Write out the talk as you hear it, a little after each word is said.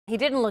He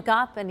didn't look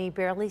up and he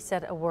barely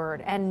said a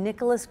word. And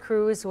Nicholas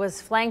Cruz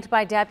was flanked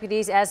by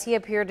deputies as he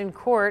appeared in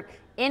court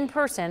in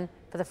person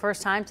for the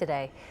first time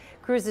today.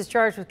 Cruz is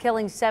charged with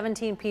killing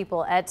 17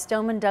 people at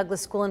Stoneman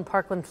Douglas School in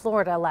Parkland,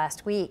 Florida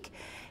last week.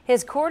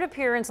 His court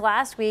appearance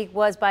last week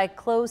was by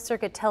closed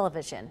circuit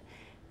television.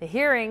 The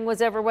hearing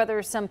was over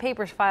whether some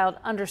papers filed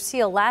under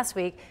seal last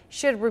week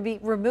should be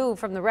removed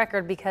from the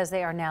record because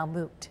they are now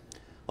moot.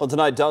 Well,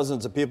 tonight,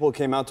 dozens of people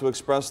came out to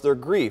express their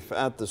grief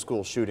at the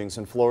school shootings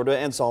in Florida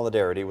and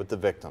solidarity with the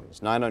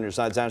victims. 9 on your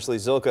side's Ashley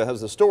Zilka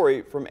has the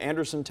story from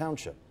Anderson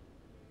Township.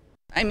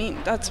 I mean,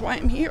 that's why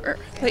I'm here.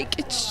 Like,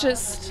 it's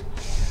just,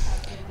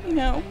 you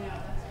know,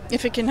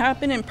 if it can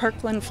happen in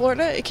Parkland,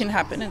 Florida, it can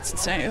happen in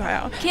Cincinnati,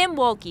 Ohio. Kim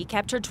Wolke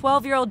kept her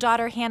 12-year-old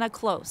daughter Hannah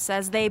close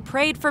as they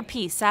prayed for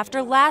peace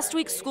after last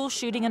week's school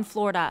shooting in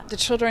Florida. The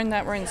children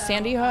that were in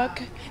Sandy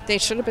Hook, they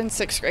should have been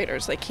 6th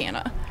graders like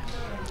Hannah.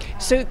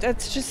 So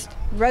that's just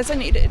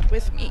resonated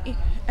with me.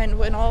 And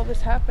when all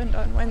this happened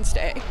on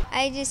Wednesday,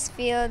 I just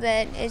feel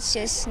that it's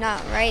just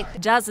not right.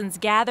 Dozens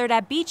gathered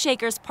at Beach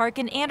Acres Park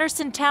in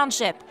Anderson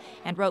Township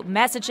and wrote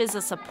messages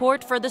of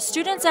support for the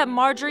students at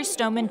Marjorie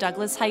Stoneman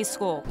Douglas High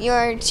School.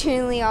 You're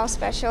truly all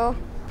special.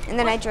 And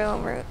then I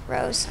drove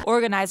Rose.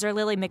 Organizer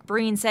Lily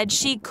McBreen said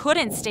she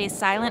couldn't stay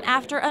silent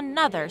after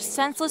another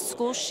senseless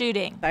school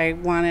shooting. I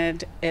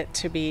wanted it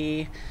to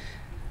be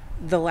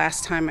the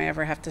last time I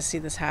ever have to see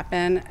this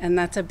happen, and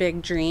that's a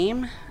big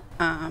dream,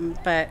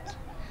 but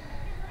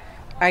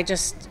I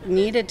just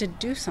needed to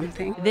do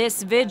something.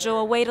 This vigil,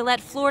 a way to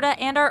let Florida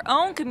and our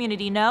own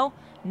community know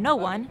no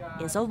one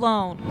is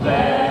alone.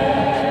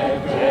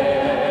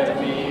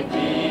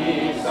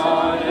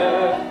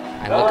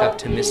 I look up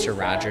to Mr.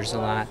 Rogers a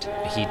lot.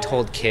 He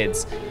told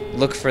kids,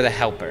 look for the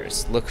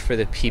helpers, look for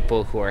the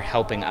people who are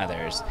helping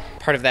others.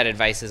 Part of that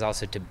advice is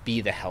also to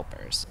be the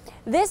helpers.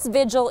 This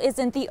vigil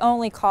isn't the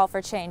only call for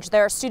change.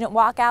 There are student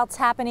walkouts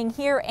happening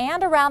here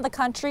and around the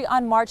country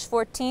on March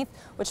 14th,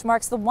 which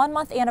marks the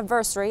 1-month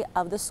anniversary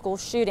of the school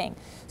shooting.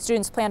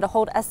 Students plan to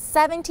hold a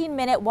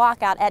 17-minute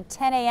walkout at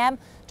 10 a.m.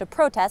 to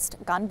protest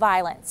gun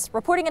violence.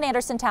 Reporting in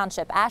Anderson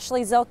Township,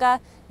 Ashley Zilka,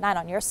 9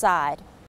 on your side.